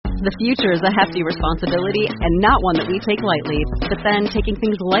The future is a hefty responsibility and not one that we take lightly. But then, taking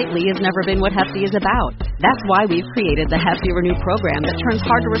things lightly has never been what Hefty is about. That's why we've created the Hefty Renew program that turns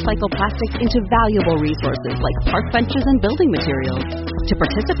hard-to-recycle plastics into valuable resources like park benches and building materials. To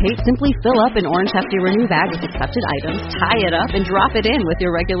participate, simply fill up an orange Hefty Renew bag with accepted items, tie it up, and drop it in with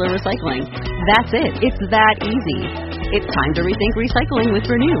your regular recycling. That's it. It's that easy. It's time to rethink recycling with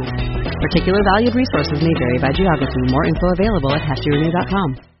Renew. Particular valued resources may vary by geography. More info available at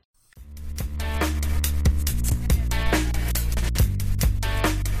heftyrenew.com.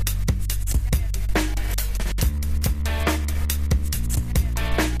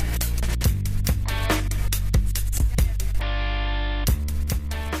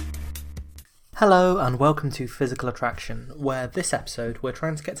 Hello and welcome to Physical Attraction, where this episode we're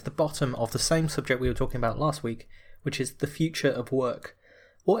trying to get to the bottom of the same subject we were talking about last week, which is the future of work.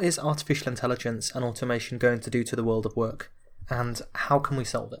 What is artificial intelligence and automation going to do to the world of work, and how can we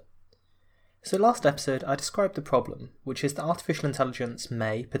solve it? So last episode I described the problem, which is that artificial intelligence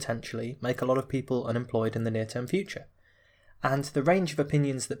may, potentially, make a lot of people unemployed in the near-term future, and the range of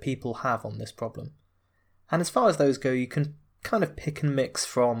opinions that people have on this problem. And as far as those go, you can kind of pick and mix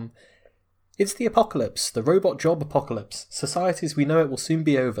from it's the apocalypse, the robot job apocalypse, society as we know it will soon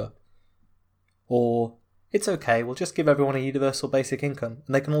be over. Or, it's okay, we'll just give everyone a universal basic income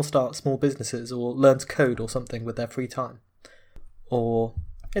and they can all start small businesses or learn to code or something with their free time. Or,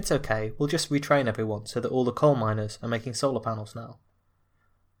 it's okay, we'll just retrain everyone so that all the coal miners are making solar panels now.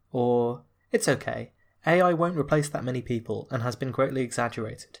 Or, it's okay, AI won't replace that many people and has been greatly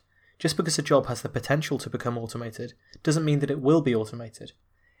exaggerated. Just because a job has the potential to become automated doesn't mean that it will be automated.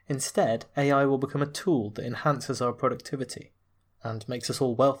 Instead, AI will become a tool that enhances our productivity and makes us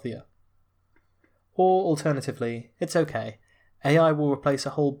all wealthier. Or, alternatively, it's okay, AI will replace a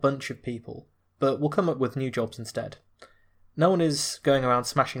whole bunch of people, but we'll come up with new jobs instead. No one is going around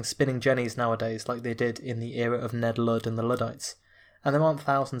smashing spinning jennies nowadays like they did in the era of Ned Ludd and the Luddites, and there aren't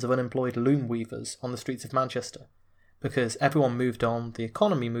thousands of unemployed loom weavers on the streets of Manchester, because everyone moved on, the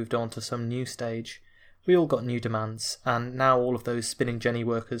economy moved on to some new stage. We all got new demands, and now all of those spinning jenny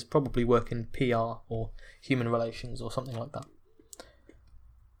workers probably work in PR or human relations or something like that.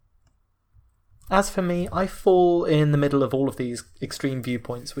 As for me, I fall in the middle of all of these extreme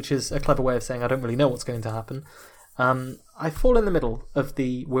viewpoints, which is a clever way of saying I don't really know what's going to happen. I fall in the middle of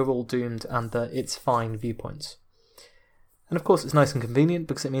the we're all doomed and the it's fine viewpoints. And of course it's nice and convenient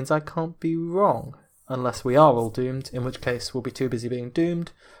because it means I can't be wrong, unless we are all doomed, in which case we'll be too busy being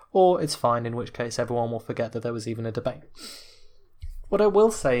doomed, or it's fine, in which case everyone will forget that there was even a debate. What I will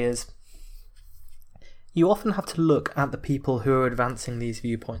say is, you often have to look at the people who are advancing these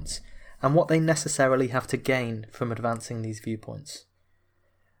viewpoints, and what they necessarily have to gain from advancing these viewpoints.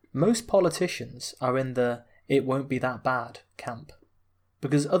 Most politicians are in the it won't be that bad camp,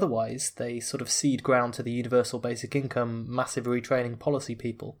 because otherwise they sort of cede ground to the universal basic income, massive retraining policy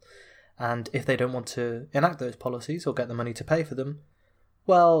people, and if they don't want to enact those policies or get the money to pay for them,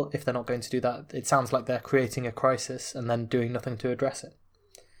 well, if they're not going to do that, it sounds like they're creating a crisis and then doing nothing to address it.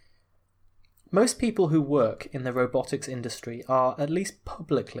 Most people who work in the robotics industry are, at least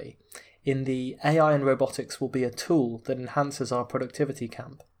publicly, in the AI and robotics will be a tool that enhances our productivity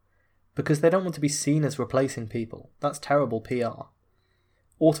camp, because they don't want to be seen as replacing people. That's terrible PR.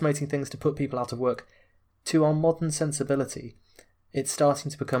 Automating things to put people out of work, to our modern sensibility, it's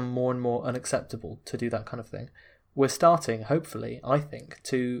starting to become more and more unacceptable to do that kind of thing. We're starting, hopefully, I think,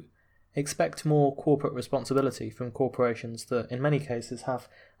 to expect more corporate responsibility from corporations that, in many cases, have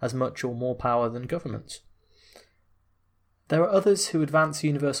as much or more power than governments. There are others who advance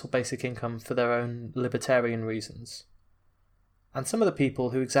universal basic income for their own libertarian reasons. And some of the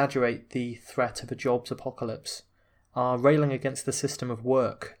people who exaggerate the threat of a jobs apocalypse are railing against the system of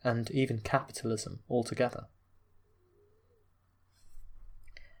work and even capitalism altogether.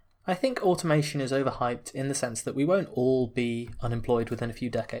 I think automation is overhyped in the sense that we won't all be unemployed within a few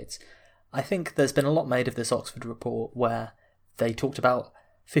decades. I think there's been a lot made of this Oxford report where they talked about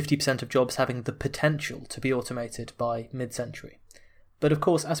 50% of jobs having the potential to be automated by mid-century. But of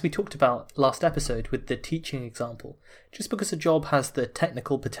course, as we talked about last episode with the teaching example, just because a job has the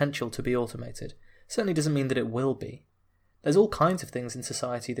technical potential to be automated certainly doesn't mean that it will be. There's all kinds of things in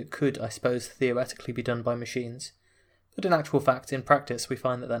society that could, I suppose, theoretically be done by machines. But in actual fact, in practice, we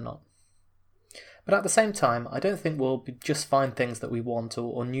find that they're not. But at the same time, I don't think we'll just find things that we want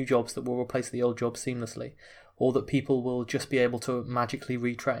or new jobs that will replace the old jobs seamlessly, or that people will just be able to magically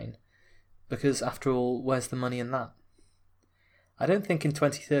retrain. Because after all, where's the money in that? I don't think in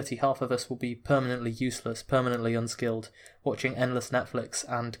 2030 half of us will be permanently useless, permanently unskilled, watching endless Netflix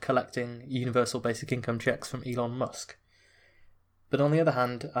and collecting universal basic income checks from Elon Musk. But on the other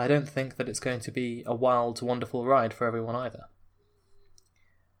hand, I don't think that it's going to be a wild, wonderful ride for everyone either.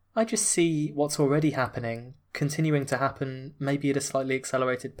 I just see what's already happening continuing to happen, maybe at a slightly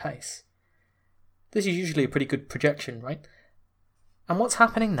accelerated pace. This is usually a pretty good projection, right? And what's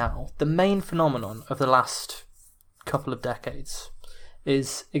happening now, the main phenomenon of the last couple of decades,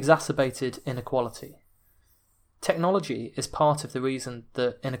 is exacerbated inequality. Technology is part of the reason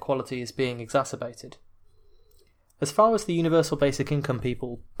that inequality is being exacerbated. As far as the universal basic income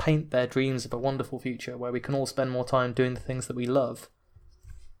people paint their dreams of a wonderful future where we can all spend more time doing the things that we love,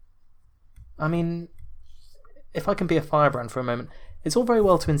 I mean, if I can be a firebrand for a moment, it's all very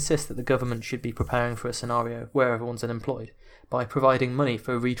well to insist that the government should be preparing for a scenario where everyone's unemployed by providing money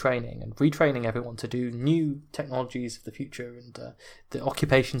for retraining and retraining everyone to do new technologies of the future and the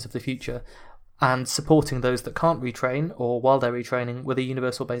occupations of the future, and supporting those that can't retrain or while they're retraining with a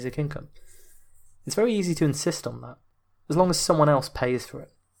universal basic income. It's very easy to insist on that, as long as someone else pays for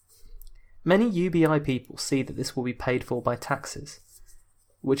it. Many UBI people see that this will be paid for by taxes,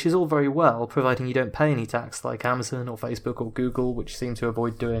 which is all very well, providing you don't pay any tax like Amazon or Facebook or Google, which seem to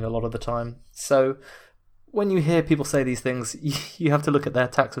avoid doing a lot of the time. So when you hear people say these things, you have to look at their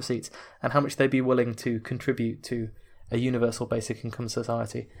tax receipts and how much they'd be willing to contribute to a universal basic income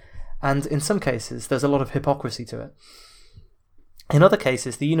society. And in some cases, there's a lot of hypocrisy to it. In other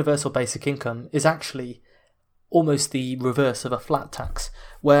cases, the universal basic income is actually almost the reverse of a flat tax,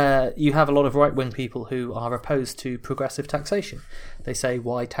 where you have a lot of right-wing people who are opposed to progressive taxation. They say,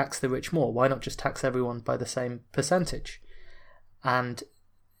 why tax the rich more? Why not just tax everyone by the same percentage? And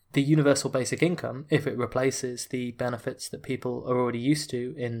the universal basic income, if it replaces the benefits that people are already used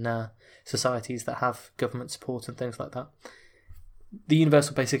to in societies that have government support and things like that, the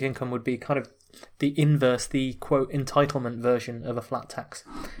universal basic income would be kind of the inverse, the quote entitlement version of a flat tax.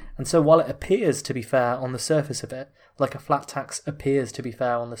 And so while it appears to be fair on the surface of it, like a flat tax appears to be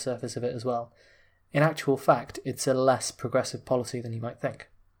fair on the surface of it as well, in actual fact it's a less progressive policy than you might think.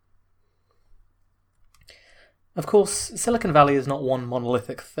 Of course, Silicon Valley is not one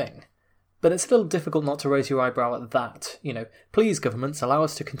monolithic thing, but it's still difficult not to raise your eyebrow at that. Please governments, allow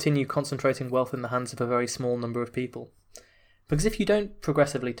us to continue concentrating wealth in the hands of a very small number of people. Because if you don't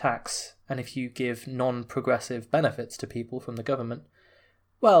progressively tax, and if you give non-progressive benefits to people from the government,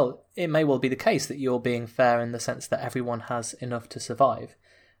 well, it may well be the case that you're being fair in the sense that everyone has enough to survive.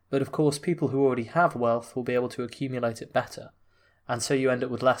 But of course, people who already have wealth will be able to accumulate it better, and so you end up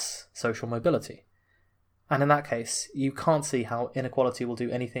with less social mobility. And in that case, you can't see how inequality will do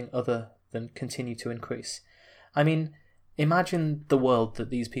anything other than continue to increase. I mean, imagine the world that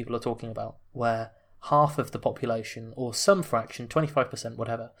these people are talking about, where half of the population, or some fraction, 25%,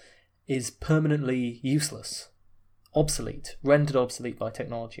 whatever, is permanently useless, obsolete, rendered obsolete by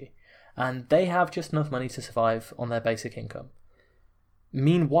technology, and they have just enough money to survive on their basic income.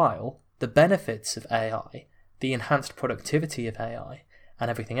 Meanwhile, the benefits of AI, the enhanced productivity of AI, and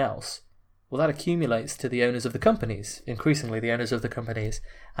everything else, well, that accumulates to the owners of the companies, increasingly the owners of the companies,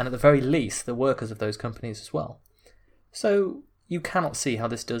 and at the very least, the workers of those companies as well. So you cannot see how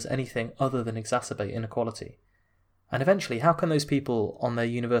this does anything other than exacerbate inequality. And eventually, how can those people on their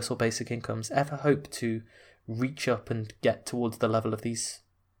universal basic incomes ever hope to reach up and get towards the level of these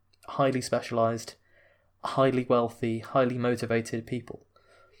highly specialised, highly wealthy, highly motivated people?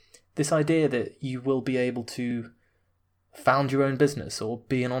 This idea that you will be able to found your own business or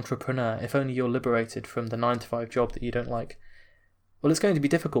be an entrepreneur if only you're liberated from the 9-to-5 job that you don't like, well, it's going to be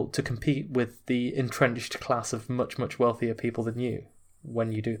difficult to compete with the entrenched class of much, much wealthier people than you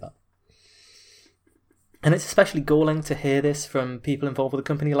when you do that. And it's especially galling to hear this from people involved with a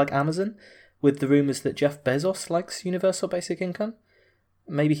company like Amazon, with the rumours that Jeff Bezos likes universal basic income.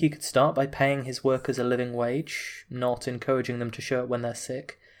 Maybe he could start by paying his workers a living wage, not encouraging them to show up when they're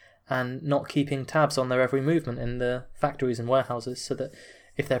sick, and not keeping tabs on their every movement in the factories and warehouses so that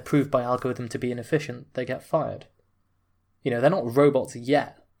if they're proved by algorithm to be inefficient, they get fired. They're not robots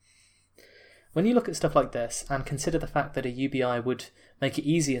yet. When you look at stuff like this and consider the fact that a UBI would make it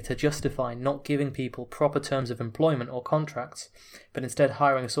easier to justify not giving people proper terms of employment or contracts, but instead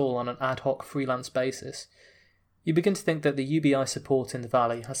hiring us all on an ad hoc freelance basis, you begin to think that the UBI support in the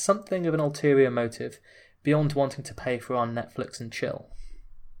Valley has something of an ulterior motive beyond wanting to pay for our Netflix and chill.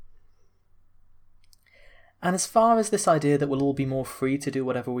 And as far as this idea that we'll all be more free to do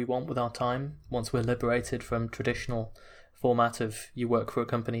whatever we want with our time, once we're liberated from traditional format of you work for a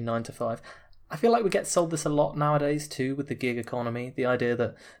company 9 to 5, I feel like we get sold this a lot nowadays too with the gig economy, the idea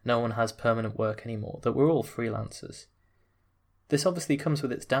that no one has permanent work anymore, that we're all freelancers. This obviously comes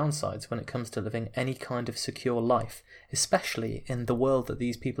with its downsides when it comes to living any kind of secure life, especially in the world that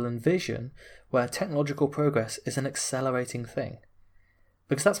these people envision, where technological progress is an accelerating thing.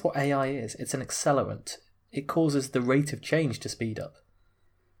 Because that's what AI is. It's an accelerant. It causes the rate of change to speed up.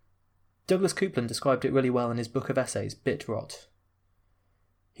 Douglas Coupland described it really well in his book of essays, Bit Rot.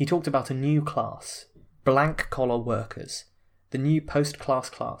 He talked about a new class, blank-collar workers, the new post-class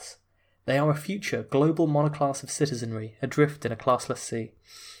class. They are a future global monoclass of citizenry, adrift in a classless sea.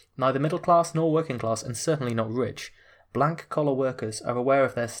 Neither middle class nor working class, and certainly not rich, blank-collar workers are aware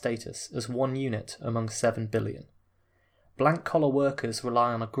of their status as one unit among 7 billion. Blank-collar workers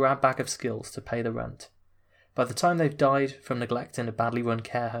rely on a grab bag of skills to pay the rent. By the time they've died from neglect in a badly run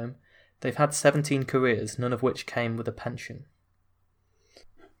care home, they've had 17 careers, none of which came with a pension.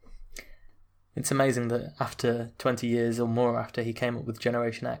 It's amazing that after 20 years or more after he came up with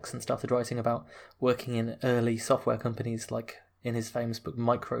Generation X and started writing about working in early software companies like in his famous book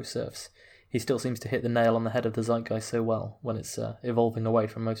Microserfs, he still seems to hit the nail on the head of the zeitgeist so well when it's evolving away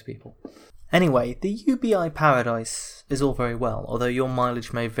from most people. Anyway, the UBI paradise is all very well, although your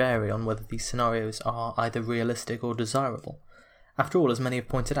mileage may vary on whether these scenarios are either realistic or desirable. After all, as many have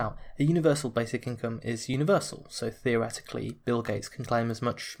pointed out, a universal basic income is universal, so theoretically Bill Gates can claim as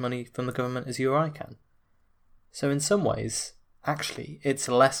much money from the government as you or I can. So in some ways, actually, it's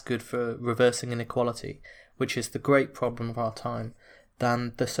less good for reversing inequality, which is the great problem of our time,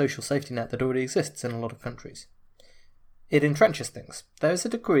 than the social safety net that already exists in a lot of countries. It entrenches things. There is a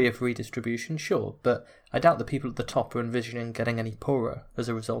degree of redistribution, sure, but I doubt the people at the top are envisioning getting any poorer as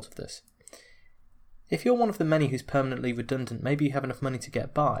a result of this. If you're one of the many who's permanently redundant, maybe you have enough money to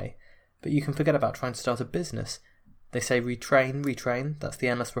get by, but you can forget about trying to start a business. They say retrain, that's the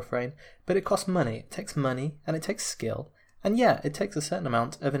endless refrain, but it costs money, it takes money, and it takes skill, and yeah, it takes a certain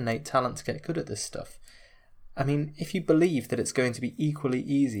amount of innate talent to get good at this stuff. I mean, if you believe that it's going to be equally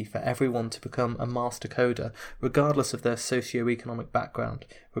easy for everyone to become a master coder, regardless of their socio-economic background,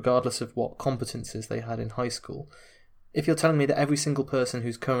 regardless of what competences they had in high school, if you're telling me that every single person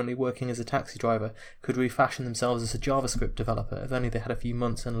who's currently working as a taxi driver could refashion themselves as a JavaScript developer if only they had a few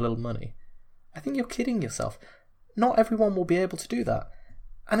months and a little money, I think you're kidding yourself. Not everyone will be able to do that.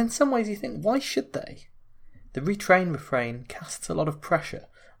 And in some ways you think, why should they? The retrain refrain casts a lot of pressure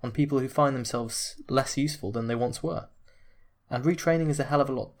on people who find themselves less useful than they once were. And retraining is a hell of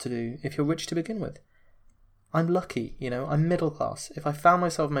a lot to do if you're rich to begin with. I'm lucky, I'm middle class. If I found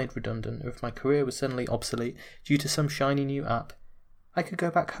myself made redundant, or if my career was suddenly obsolete due to some shiny new app, I could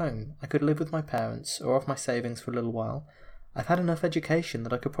go back home. I could live with my parents, or off my savings for a little while. I've had enough education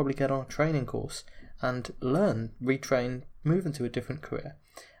that I could probably get on a training course and learn, retrain, move into a different career.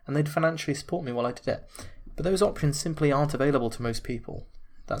 And they'd financially support me while I did it. But those options simply aren't available to most people.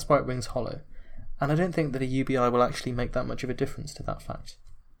 That's why it rings hollow. And I don't think that a UBI will actually make that much of a difference to that fact.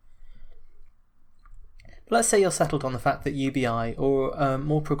 But let's say you're settled on the fact that UBI, or a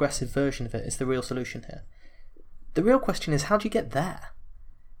more progressive version of it, is the real solution here. The real question is, how do you get there?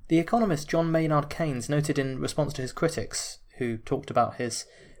 The economist John Maynard Keynes noted in response to his critics, who talked about his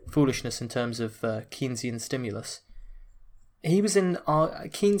foolishness in terms of Keynesian stimulus,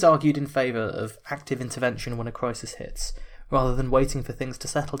 Keynes argued in favour of active intervention when a crisis hits, rather than waiting for things to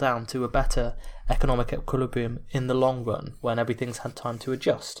settle down to a better economic equilibrium in the long run, when everything's had time to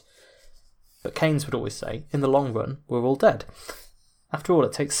adjust. But Keynes would always say, in the long run, we're all dead. After all,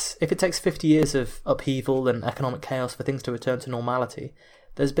 if it takes 50 years of upheaval and economic chaos for things to return to normality,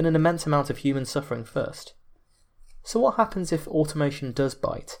 there's been an immense amount of human suffering first. So what happens if automation does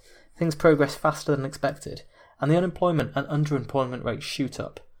bite, things progress faster than expected, and the unemployment and underemployment rates shoot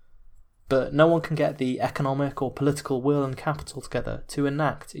up? But no one can get the economic or political will and capital together to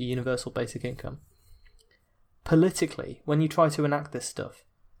enact a universal basic income. Politically, when you try to enact this stuff,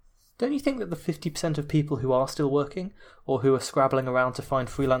 don't you think that the 50% of people who are still working, or who are scrabbling around to find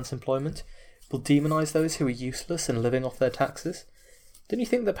freelance employment, will demonise those who are useless and living off their taxes? Don't you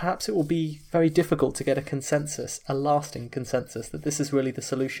think that perhaps it will be very difficult to get a lasting consensus, that this is really the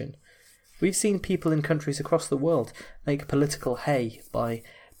solution? We've seen people in countries across the world make political hay by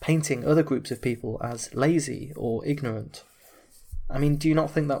painting other groups of people as lazy or ignorant. I mean, do you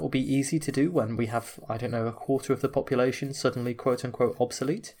not think that will be easy to do when we have, a quarter of the population suddenly quote-unquote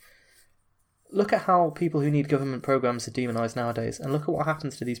obsolete? Look at how people who need government programs are demonised nowadays, and look at what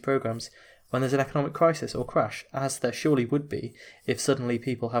happens to these programs when there's an economic crisis or crash, as there surely would be if suddenly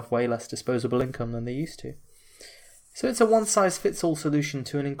people have way less disposable income than they used to. So it's a one-size-fits-all solution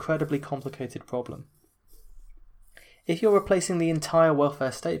to an incredibly complicated problem. If you're replacing the entire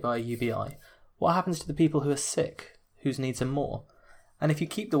welfare state by a UBI, what happens to the people who are sick, whose needs are more? And if you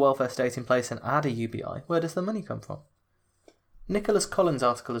keep the welfare state in place and add a UBI, where does the money come from? Nicholas Collins'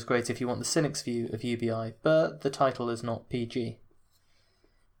 article is great if you want the cynic's view of UBI, but the title is not PG.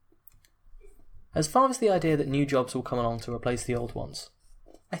 As far as the idea that new jobs will come along to replace the old ones,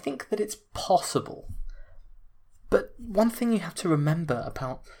 I think that it's possible. But one thing you have to remember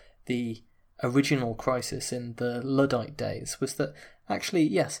about the original crisis in the Luddite days was that actually,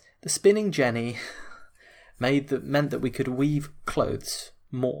 yes, the spinning jenny meant that we could weave clothes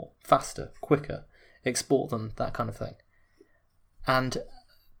more, faster, quicker, export them, that kind of thing. And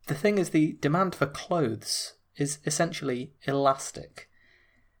the thing is, the demand for clothes is essentially elastic.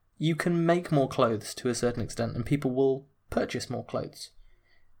 You can make more clothes to a certain extent, and people will purchase more clothes.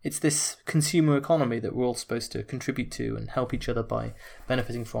 It's this consumer economy that we're all supposed to contribute to and help each other by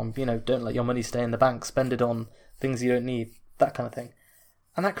benefiting from. Don't let your money stay in the bank, spend it on things you don't need, that kind of thing.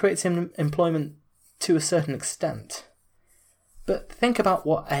 And that creates employment to a certain extent. But think about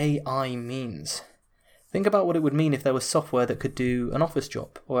what AI means. Think about what it would mean if there was software that could do an office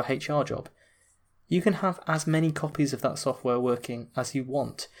job or a HR job. You can have as many copies of that software working as you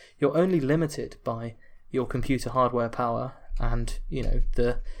want. You're only limited by your computer hardware power and,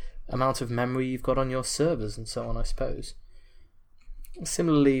 the amount of memory you've got on your servers and so on, I suppose.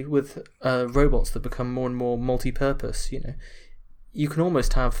 Similarly with robots that become more and more multi-purpose, you can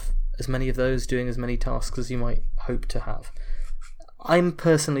almost have as many of those doing as many tasks as you might hope to have. I'm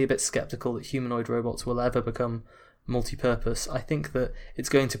personally a bit sceptical that humanoid robots will ever become multi-purpose. I think that it's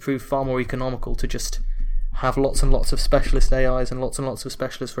going to prove far more economical to just have lots and lots of specialist AIs and lots of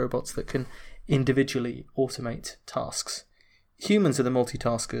specialist robots that can individually automate tasks. Humans are the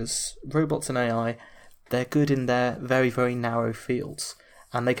multitaskers. Robots and AI, they're good in their very, very narrow fields,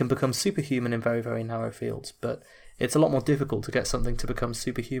 and they can become superhuman in very, very narrow fields, but it's a lot more difficult to get something to become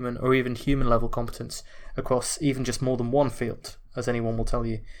superhuman or even human-level competence across even just more than one field, as anyone will tell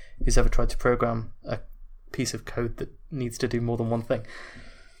you who's ever tried to program a piece of code that needs to do more than one thing.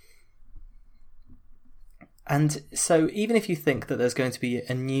 And so even if you think that there's going to be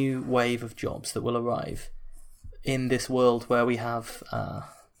a new wave of jobs that will arrive in this world where we have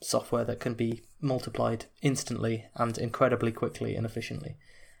software that can be multiplied instantly and incredibly quickly and efficiently,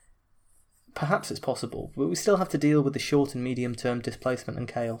 perhaps it's possible, but we still have to deal with the short and medium-term displacement and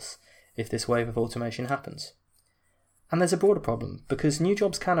chaos if this wave of automation happens. And there's a broader problem, because new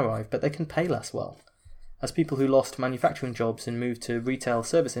jobs can arrive, but they can pay less well, as people who lost manufacturing jobs and moved to retail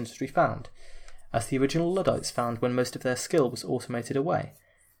service industry found, as the original Luddites found when most of their skill was automated away.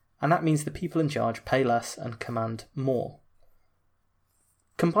 And that means the people in charge pay less and command more.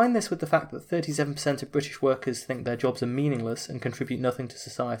 Combine this with the fact that 37% of British workers think their jobs are meaningless and contribute nothing to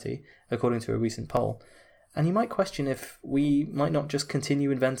society, according to a recent poll, and you might question if we might not just continue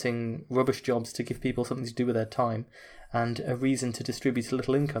inventing rubbish jobs to give people something to do with their time and a reason to distribute a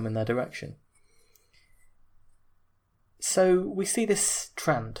little income in their direction. So we see this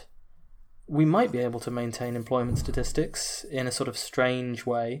trend. We might be able to maintain employment statistics in a sort of strange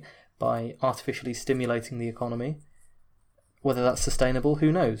way by artificially stimulating the economy. Whether that's sustainable,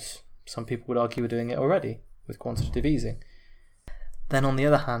 who knows? Some people would argue we're doing it already with quantitative easing. Then on the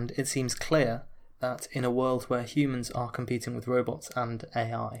other hand, it seems clear that in a world where humans are competing with robots and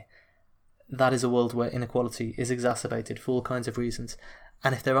AI, that is a world where inequality is exacerbated for all kinds of reasons,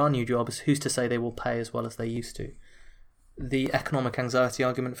 and if there are new jobs, who's to say they will pay as well as they used to? The economic anxiety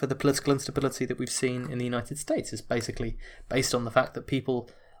argument for the political instability that we've seen in the United States is basically based on the fact that people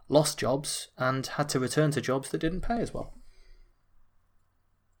lost jobs and had to return to jobs that didn't pay as well.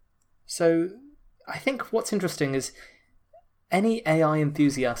 So I think what's interesting is any AI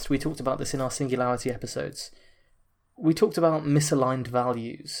enthusiast, we talked about this in our Singularity episodes, we talked about misaligned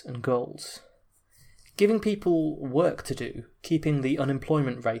values and goals. Giving people work to do, keeping the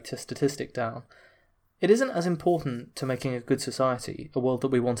unemployment rate, a statistic, down, it isn't as important to making a good society, a world that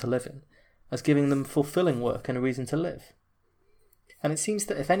we want to live in, as giving them fulfilling work and a reason to live. And it seems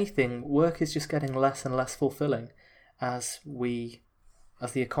that if anything, work is just getting less and less fulfilling as the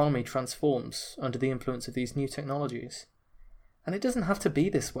economy transforms under the influence of these new technologies. And it doesn't have to be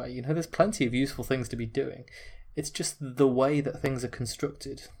this way, there's plenty of useful things to be doing. It's just the way that things are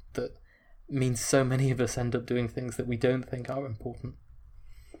constructed that means so many of us end up doing things that we don't think are important.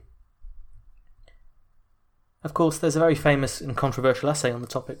 Of course, there's a very famous and controversial essay on the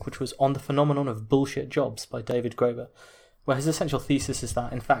topic, which was On the Phenomenon of Bullshit Jobs by David Graeber, where his essential thesis is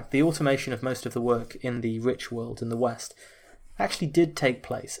that, in fact, the automation of most of the work in the rich world in the West actually did take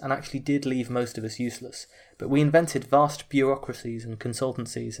place and actually did leave most of us useless, but we invented vast bureaucracies and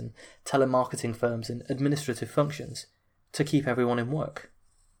consultancies and telemarketing firms and administrative functions to keep everyone in work.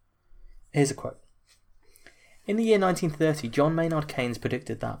 Here's a quote. In the year 1930, John Maynard Keynes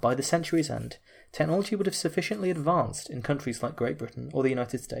predicted that, by the century's end, technology would have sufficiently advanced in countries like Great Britain or the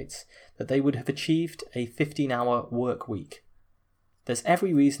United States that they would have achieved a 15-hour work week. There's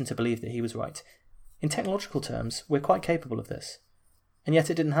every reason to believe that he was right. In technological terms, we're quite capable of this. And yet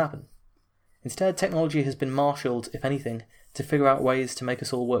it didn't happen. Instead, technology has been marshalled, if anything, to figure out ways to make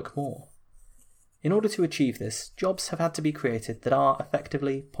us all work more. In order to achieve this, jobs have had to be created that are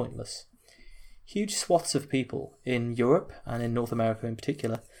effectively pointless. Huge swaths of people, in Europe and in North America in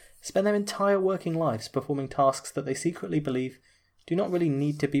particular, spend their entire working lives performing tasks that they secretly believe do not really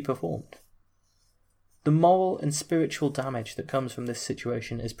need to be performed. The moral and spiritual damage that comes from this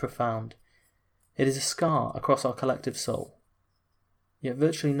situation is profound. It is a scar across our collective soul. Yet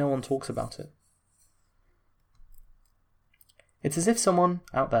virtually no one talks about it. It's as if someone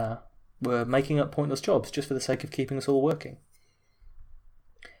out there were making up pointless jobs just for the sake of keeping us all working.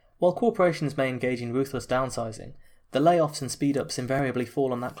 While corporations may engage in ruthless downsizing, the layoffs and speed-ups invariably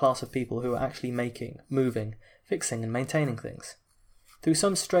fall on that class of people who are actually making, moving, fixing and maintaining things. Through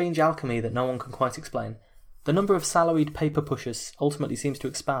some strange alchemy that no one can quite explain, the number of salaried paper pushers ultimately seems to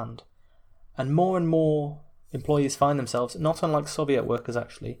expand, and more employees find themselves, not unlike Soviet workers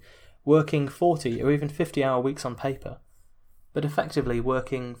actually, working 40 or even 50-hour weeks on paper, but effectively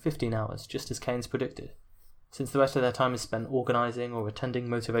working 15 hours, just as Keynes predicted, since the rest of their time is spent organising or attending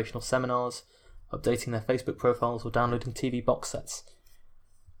motivational seminars, updating their Facebook profiles or downloading TV box sets.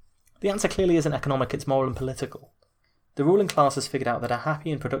 The answer clearly isn't economic, it's moral and political. The ruling class has figured out that a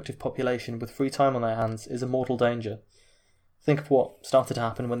happy and productive population with free time on their hands is a mortal danger. Think of what started to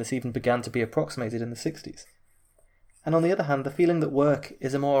happen when this even began to be approximated in the 60s. And on the other hand, the feeling that work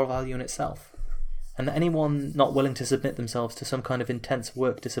is a moral value in itself, and that anyone not willing to submit themselves to some kind of intense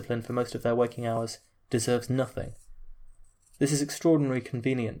work discipline for most of their waking hours deserves nothing. This is extraordinarily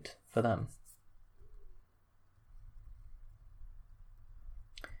convenient for them.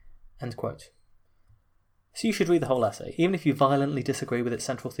 End quote. So you should read the whole essay, even if you violently disagree with its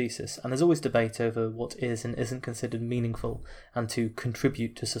central thesis, and there's always debate over what is and isn't considered meaningful and to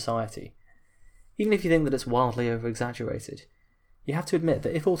contribute to society. Even if you think that it's wildly over-exaggerated, you have to admit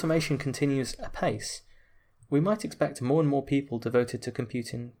that if automation continues apace, we might expect more and more people devoted to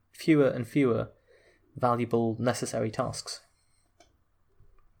computing fewer and fewer valuable, necessary tasks.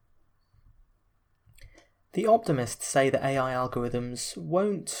 The optimists say that AI algorithms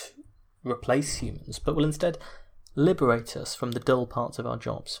won't replace humans, but will instead liberate us from the dull parts of our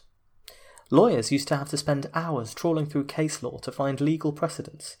jobs. Lawyers used to have to spend hours trawling through case law to find legal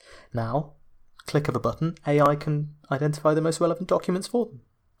precedents. Now, click of a button, AI can identify the most relevant documents for them.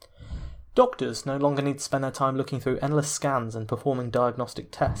 Doctors no longer need to spend their time looking through endless scans and performing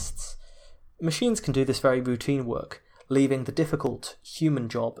diagnostic tests. Machines can do this very routine work, leaving the difficult human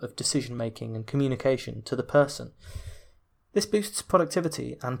job of decision-making and communication to the person. This boosts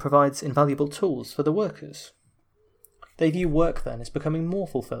productivity and provides invaluable tools for the workers. They view work then as becoming more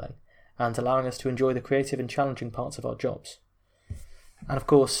fulfilling and allowing us to enjoy the creative and challenging parts of our jobs. And of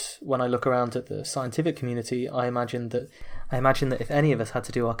course, when I look around at the scientific community, I imagine that if any of us had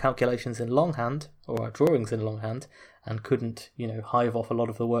to do our calculations in longhand, or our drawings in longhand, and couldn't, hive off a lot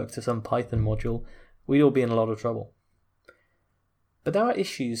of the work to some Python module, we'd all be in a lot of trouble. But there are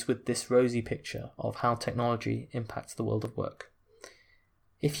issues with this rosy picture of how technology impacts the world of work.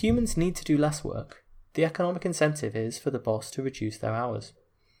 If humans need to do less work, the economic incentive is for the boss to reduce their hours.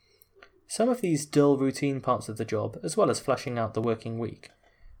 Some of these dull routine parts of the job, as well as fleshing out the working week,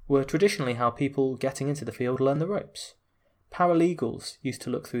 were traditionally how people getting into the field learn the ropes. Paralegals used to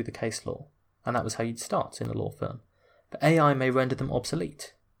look through the case law, and that was how you'd start in a law firm. But AI may render them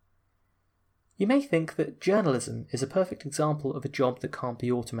obsolete. You may think that journalism is a perfect example of a job that can't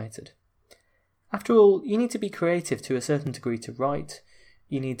be automated. After all, you need to be creative to a certain degree to write,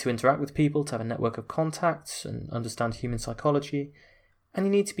 you need to interact with people to have a network of contacts and understand human psychology, and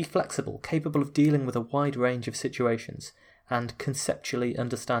you need to be flexible, capable of dealing with a wide range of situations, and conceptually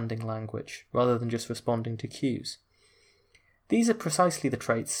understanding language, rather than just responding to cues. These are precisely the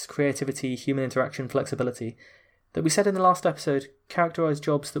traits, creativity, human interaction, flexibility, that we said in the last episode characterise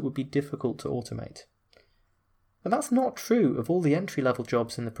jobs that would be difficult to automate. But that's not true of all the entry-level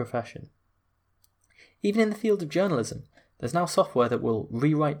jobs in the profession. Even in the field of journalism, there's now software that will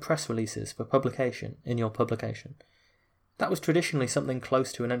rewrite press releases for publication in your publication. That was traditionally something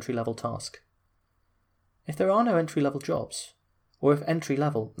close to an entry-level task. If there are no entry-level jobs, or if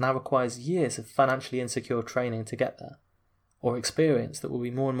entry-level now requires years of financially insecure training to get there, or experience that will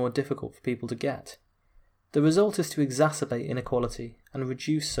be more and more difficult for people to get, the result is to exacerbate inequality and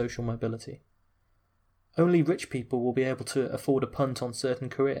reduce social mobility. Only rich people will be able to afford a punt on certain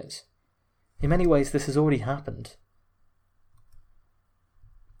careers. In many ways, this has already happened.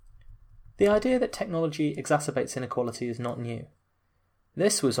 The idea that technology exacerbates inequality is not new.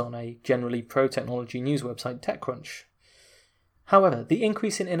 This was on a generally pro-technology news website, TechCrunch. However, the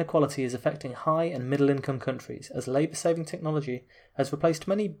increase in inequality is affecting high and middle income countries as labour-saving technology has replaced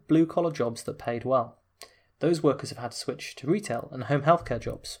many blue-collar jobs that paid well. Those workers have had to switch to retail and home healthcare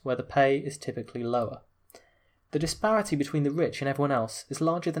jobs, where the pay is typically lower. The disparity between the rich and everyone else is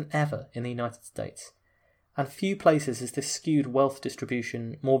larger than ever in the United States, and few places is this skewed wealth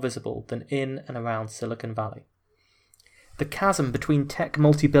distribution more visible than in and around Silicon Valley. The chasm between tech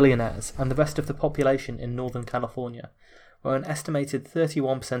multi-billionaires and the rest of the population in Northern California, where an estimated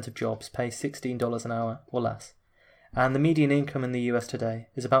 31% of jobs pay $16 an hour or less, and the median income in the US today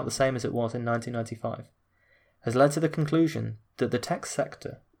is about the same as it was in 1995, has led to the conclusion that the tech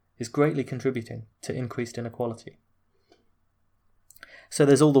sector is greatly contributing to increased inequality. So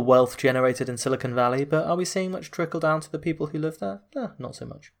there's all the wealth generated in Silicon Valley, but are we seeing much trickle down to the people who live there? No, not so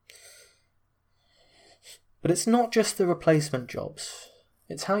much. But it's not just the replacement jobs,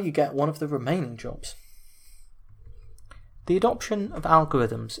 it's how you get one of the remaining jobs. The adoption of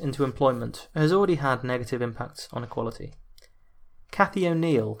algorithms into employment has already had negative impacts on equality. Cathy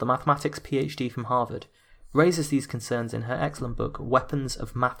O'Neil, the mathematics PhD from Harvard, raises these concerns in her excellent book Weapons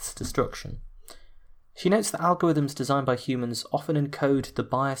of Math's Destruction. She notes that algorithms designed by humans often encode the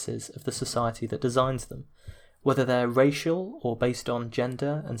biases of the society that designs them, whether they're racial or based on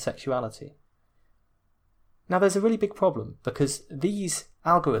gender and sexuality. Now there's a really big problem, because these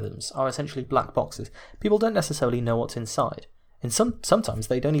algorithms are essentially black boxes. People don't necessarily know what's inside, and sometimes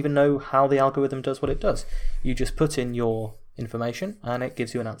they don't even know how the algorithm does what it does. You just put in your information and it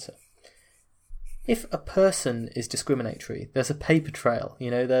gives you an answer. If a person is discriminatory, there's a paper trail,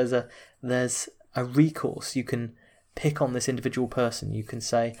 there's a recourse. You can pick on this individual person. You can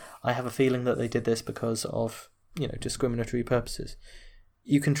say, I have a feeling that they did this because of, discriminatory purposes.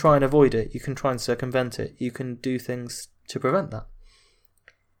 You can try and avoid it. You can try and circumvent it. You can do things to prevent that.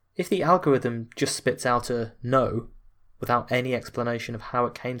 If the algorithm just spits out a no without any explanation of how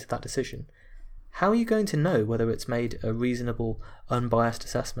it came to that decision, how are you going to know whether it's made a reasonable, unbiased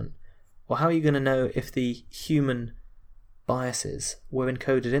assessment? Or how are you going to know if the human biases were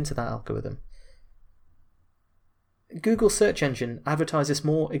encoded into that algorithm? Google's search engine advertises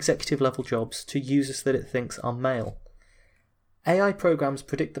more executive-level jobs to users that it thinks are male. AI programs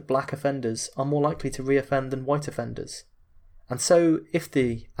predict that black offenders are more likely to reoffend than white offenders. And so, if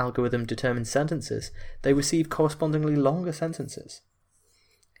the algorithm determines sentences, they receive correspondingly longer sentences.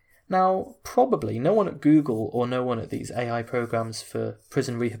 Now, probably no one at Google or no one at these AI programs for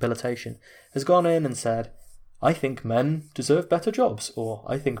prison rehabilitation has gone in and said, I think men deserve better jobs, or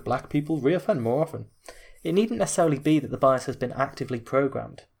I think black people reoffend more often. It needn't necessarily be that the bias has been actively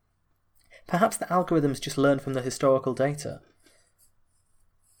programmed. Perhaps the algorithms just learn from the historical data.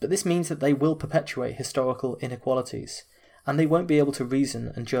 But this means that they will perpetuate historical inequalities, and they won't be able to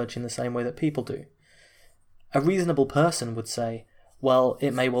reason and judge in the same way that people do. A reasonable person would say, well,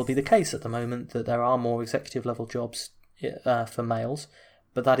 it may well be the case at the moment that there are more executive-level jobs for males,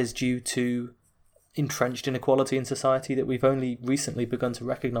 but that is due to entrenched inequality in society that we've only recently begun to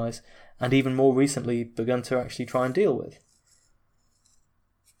recognise, and even more recently begun to actually try and deal with.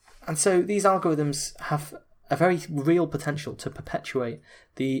 And so these algorithms have a very real potential to perpetuate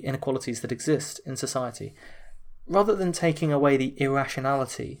the inequalities that exist in society, rather than taking away the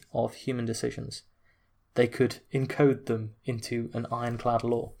irrationality of human decisions. They could encode them into an ironclad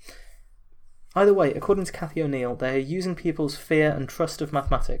law. Either way, according to Cathy O'Neil, they are using people's fear and trust of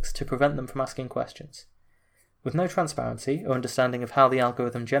mathematics to prevent them from asking questions. With no transparency or understanding of how the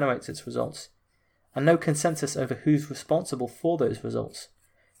algorithm generates its results, and no consensus over who's responsible for those results,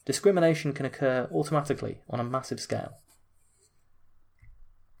 discrimination can occur automatically on a massive scale.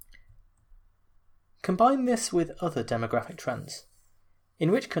 Combine this with other demographic trends.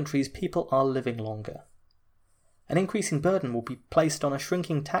 In rich countries, people are living longer. An increasing burden will be placed on a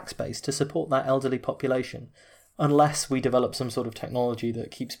shrinking tax base to support that elderly population, unless we develop some sort of technology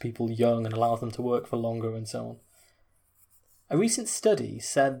that keeps people young and allows them to work for longer and so on. A recent study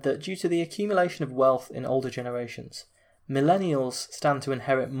said that due to the accumulation of wealth in older generations, millennials stand to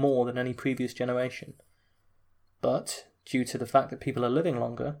inherit more than any previous generation. But, due to the fact that people are living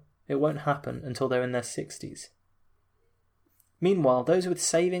longer, it won't happen until they're in their 60s. Meanwhile, those with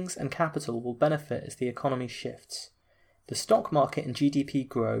savings and capital will benefit as the economy shifts. The stock market and GDP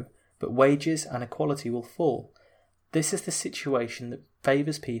grow, but wages and equality will fall. This is the situation that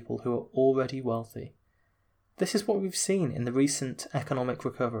favours people who are already wealthy. This is what we've seen in the recent economic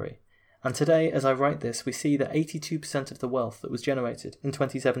recovery. And today, as I write this, we see that 82% of the wealth that was generated in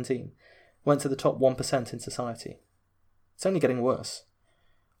 2017 went to the top 1% in society. It's only getting worse.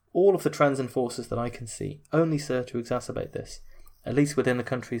 All of the trends and forces that I can see only serve to exacerbate this, at least within the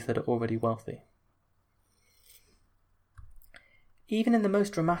countries that are already wealthy. even in the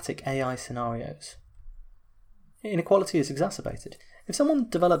most dramatic AI scenarios, inequality is exacerbated. If someone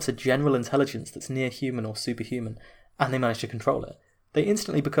develops a general intelligence that's near human or superhuman, and they manage to control it, they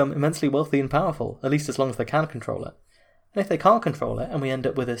instantly become immensely wealthy and powerful, at least as long as they can control it. And if they can't control it, and we end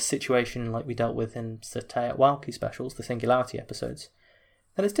up with a situation like we dealt with in Sir Teotihuacan specials, the Singularity episodes,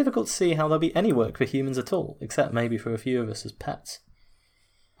 then it's difficult to see how there'll be any work for humans at all, except maybe for a few of us as pets.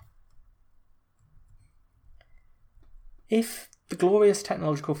 If the glorious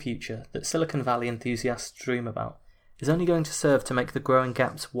technological future that Silicon Valley enthusiasts dream about is only going to serve to make the growing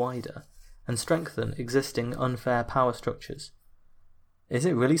gaps wider and strengthen existing unfair power structures, is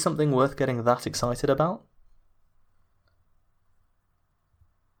it really something worth getting that excited about?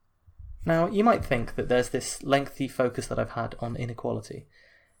 Now, you might think that there's this lengthy focus that I've had on inequality,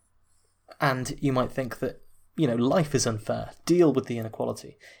 and you might think that, life is unfair, deal with the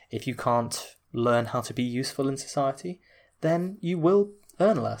inequality. If you can't learn how to be useful in society, then you will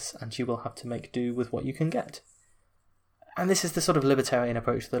earn less, and you will have to make do with what you can get. And this is the sort of libertarian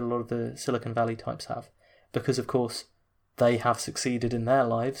approach that a lot of the Silicon Valley types have, because of course they have succeeded in their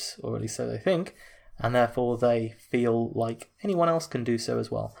lives, or at least so they think, and therefore they feel like anyone else can do so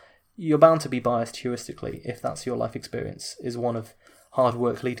as well. You're bound to be biased heuristically if that's your life experience, is one of hard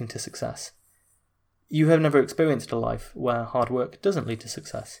work leading to success. You have never experienced a life where hard work doesn't lead to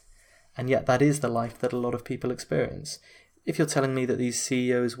success, and yet that is the life that a lot of people experience. If you're telling me that these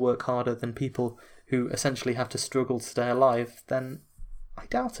CEOs work harder than people who essentially have to struggle to stay alive, then I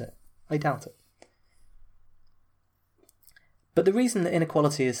doubt it. But the reason that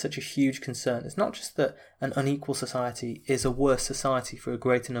inequality is such a huge concern is not just that an unequal society is a worse society for a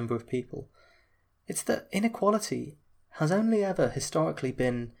greater number of people. It's that inequality has only ever historically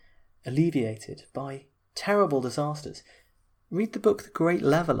been alleviated by terrible disasters. Read the book The Great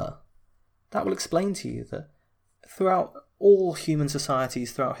Leveller. That will explain to you that throughout all human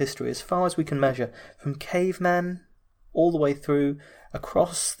societies throughout history, as far as we can measure, from cavemen all the way through,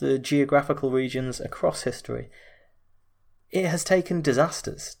 across the geographical regions, across history, it has taken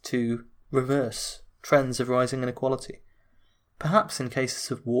disasters to reverse trends of rising inequality. Perhaps in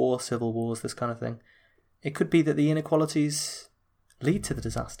cases of war, civil wars, this kind of thing, it could be that the inequalities lead to the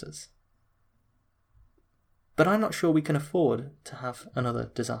disasters. But I'm not sure we can afford to have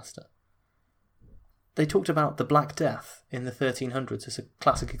another disaster. They talked about the Black Death in the 1300s as a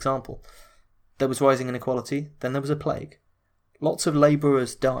classic example. There was rising inequality, then there was a plague. Lots of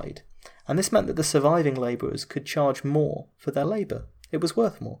labourers died, and this meant that the surviving labourers could charge more for their labour. It was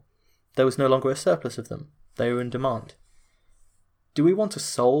worth more. There was no longer a surplus of them. They were in demand. Do we want to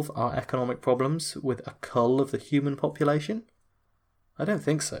solve our economic problems with a cull of the human population? I don't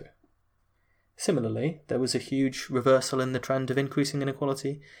think so. Similarly, there was a huge reversal in the trend of increasing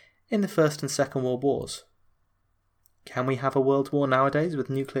inequality in the First and Second World Wars. Can we have a world war nowadays with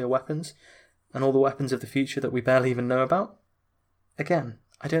nuclear weapons and all the weapons of the future that we barely even know about? Again,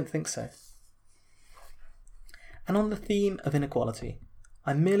 I don't think so. And on the theme of inequality,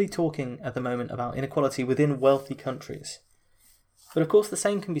 I'm merely talking at the moment about inequality within wealthy countries. But of course the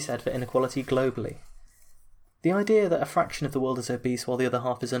same can be said for inequality globally. The idea that a fraction of the world is obese while the other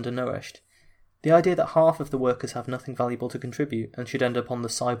half is undernourished, the idea that half of the workers have nothing valuable to contribute and should end up on the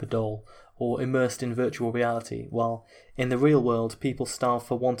cyber dole or immersed in virtual reality, while in the real world people starve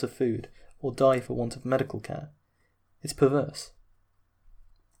for want of food or die for want of medical care. It's perverse.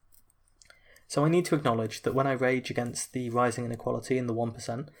 So I need to acknowledge that when I rage against the rising inequality in the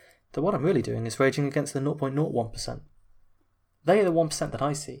 1%, that what I'm really doing is raging against the 0.01%. They are the 1% that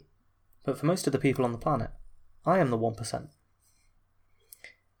I see, but for most of the people on the planet, I am the 1%.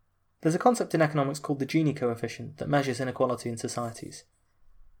 There's a concept in economics called the Gini coefficient that measures inequality in societies.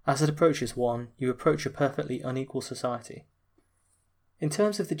 As it approaches 1, you approach a perfectly unequal society. In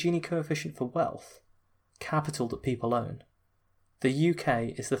terms of the Gini coefficient for wealth, capital that people own, the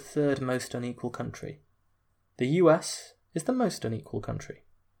UK is the third most unequal country. The US is the most unequal country.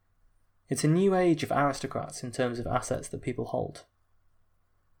 It's a new age of aristocrats in terms of assets that people hold.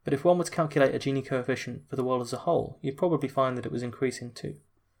 But if one were to calculate a Gini coefficient for the world as a whole, you'd probably find that it was increasing too.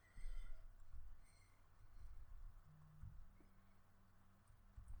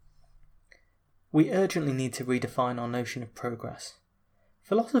 We urgently need to redefine our notion of progress.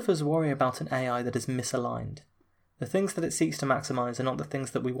 Philosophers worry about an AI that is misaligned. The things that it seeks to maximise are not the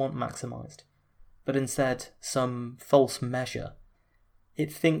things that we want maximised, but instead some false measure.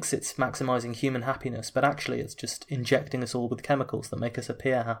 It thinks it's maximising human happiness, but actually it's just injecting us all with chemicals that make us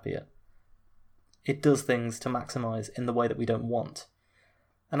appear happier. It does things to maximise in the way that we don't want.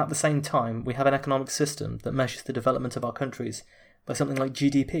 And at the same time, we have an economic system that measures the development of our countries by something like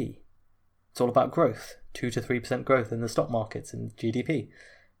GDP. It's all about growth, 2 to 3% growth in the stock markets and GDP.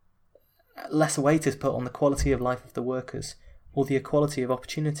 Less weight is put on the quality of life of the workers or the equality of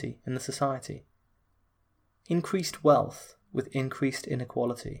opportunity in the society. Increased wealth with increased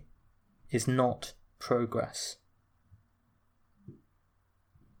inequality is not progress.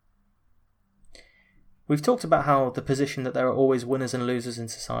 We've talked about how the position that there are always winners and losers in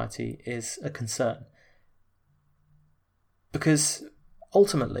society is a concern. Because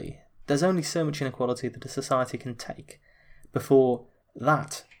ultimately, there's only so much inequality that a society can take before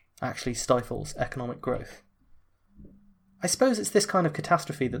that actually stifles economic growth. I suppose it's this kind of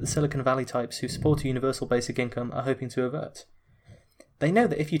catastrophe that the Silicon Valley types who support a universal basic income are hoping to avert. They know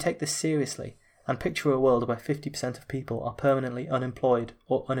that if you take this seriously and picture a world where 50% of people are permanently unemployed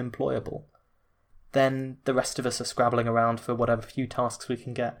or unemployable, then the rest of us are scrabbling around for whatever few tasks we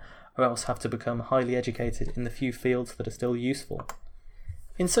can get, or else have to become highly educated in the few fields that are still useful.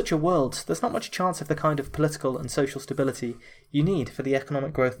 In such a world, there's not much chance of the kind of political and social stability you need for the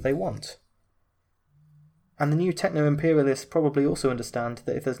economic growth they want. And the new techno-imperialists probably also understand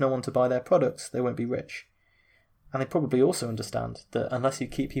that if there's no one to buy their products, they won't be rich. And they probably also understand that unless you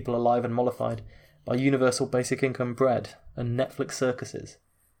keep people alive and mollified by universal basic income bread and Netflix circuses,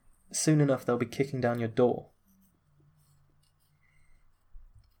 soon enough they'll be kicking down your door.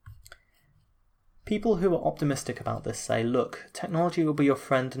 People who are optimistic about this say, look, technology will be your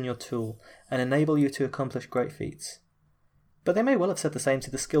friend and your tool and enable you to accomplish great feats. But they may well have said the same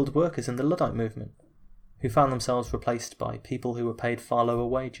to the skilled workers in the Luddite movement, who found themselves replaced by people who were paid far lower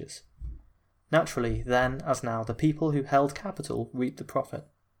wages. Naturally, then, as now, the people who held capital reaped the profit.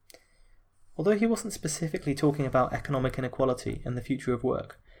 Although he wasn't specifically talking about economic inequality and the future of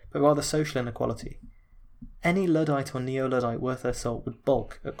work, but rather social inequality, any Luddite or Neo-Luddite worth their salt would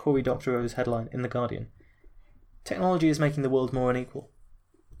balk at Cory Doctorow's headline in The Guardian. Technology is making the world more unequal.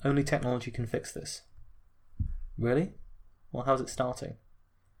 Only technology can fix this. Really? Well, how's it starting?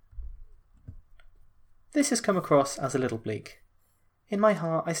 This has come across as a little bleak. In my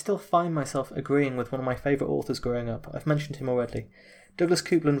heart, I still find myself agreeing with one of my favourite authors growing up. I've mentioned him already. Douglas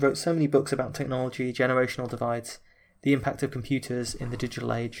Coupland wrote so many books about technology, generational divides, the impact of computers in the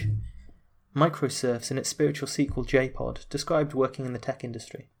digital age. Microsurfs, in its spiritual sequel JPod, described working in the tech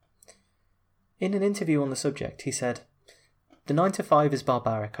industry. In an interview on the subject, he said, "The 9 to 5 is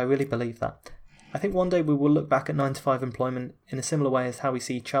barbaric, I really believe that. I think one day we will look back at 9 to 5 employment in a similar way as how we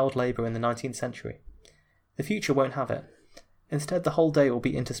see child labour in the 19th century. The future won't have it. Instead, the whole day will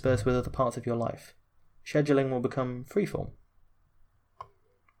be interspersed with other parts of your life. Scheduling will become freeform."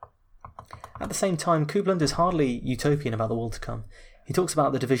 At the same time, Coupland is hardly utopian about the world to come. He talks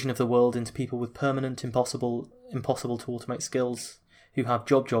about the division of the world into people with permanent, impossible to automate skills who have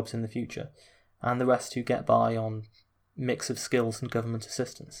jobs in the future, and the rest who get by on mix of skills and government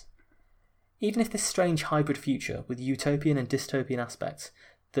assistance. Even if this strange hybrid future with utopian and dystopian aspects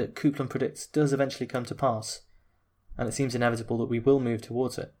that Coupland predicts does eventually come to pass, and it seems inevitable that we will move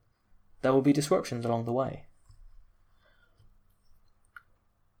towards it, there will be disruptions along the way.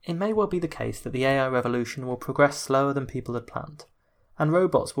 It may well be the case that the AI revolution will progress slower than people had planned, and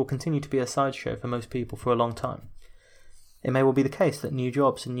robots will continue to be a sideshow for most people for a long time. It may well be the case that new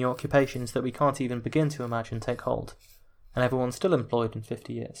jobs and new occupations that we can't even begin to imagine take hold, and everyone's still employed in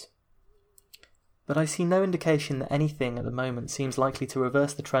 50 years. But I see no indication that anything at the moment seems likely to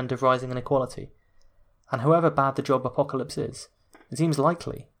reverse the trend of rising inequality, and however bad the job apocalypse is, it seems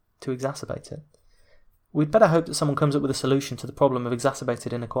likely to exacerbate it. We'd better hope that someone comes up with a solution to the problem of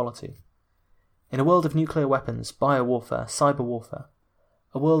exacerbated inequality. In a world of nuclear weapons, biowarfare, cyber warfare,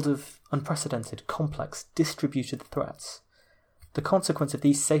 a world of unprecedented, complex, distributed threats, the consequence of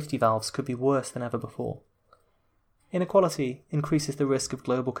these safety valves could be worse than ever before. Inequality increases the risk of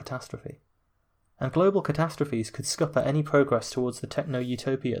global catastrophe, and global catastrophes could scupper any progress towards the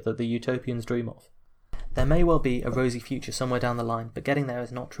techno-utopia that the utopians dream of. There may well be a rosy future somewhere down the line, but getting there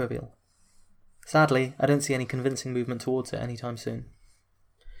is not trivial. Sadly, I don't see any convincing movement towards it anytime soon.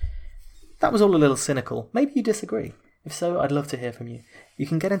 That was all a little cynical. Maybe you disagree. If so, I'd love to hear from you. You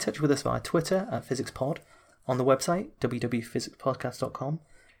can get in touch with us via Twitter at PhysicsPod, on the website www.physicspodcast.com.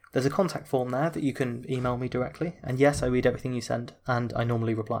 There's a contact form there that you can email me directly, and yes, I read everything you send, and I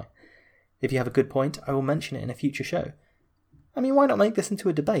normally reply. If you have a good point, I will mention it in a future show. I mean, why not make this into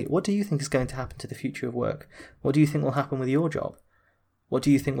a debate? What do you think is going to happen to the future of work? What do you think will happen with your job? What do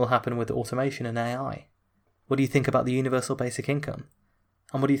you think will happen with automation and AI? What do you think about the universal basic income?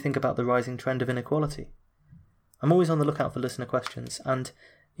 And what do you think about the rising trend of inequality? I'm always on the lookout for listener questions, and,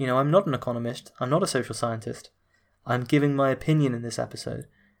 I'm not an economist, I'm not a social scientist. I'm giving my opinion in this episode.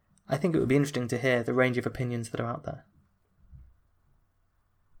 I think it would be interesting to hear the range of opinions that are out there.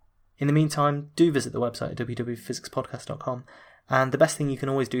 In the meantime, do visit the website at www.physicspodcast.com, and the best thing you can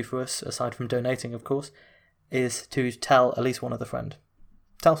always do for us, aside from donating of course, is to tell at least one other friend.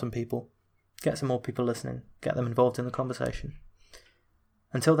 Tell some people. Get some more people listening. Get them involved in the conversation.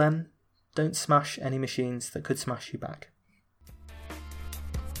 Until then, don't smash any machines that could smash you back.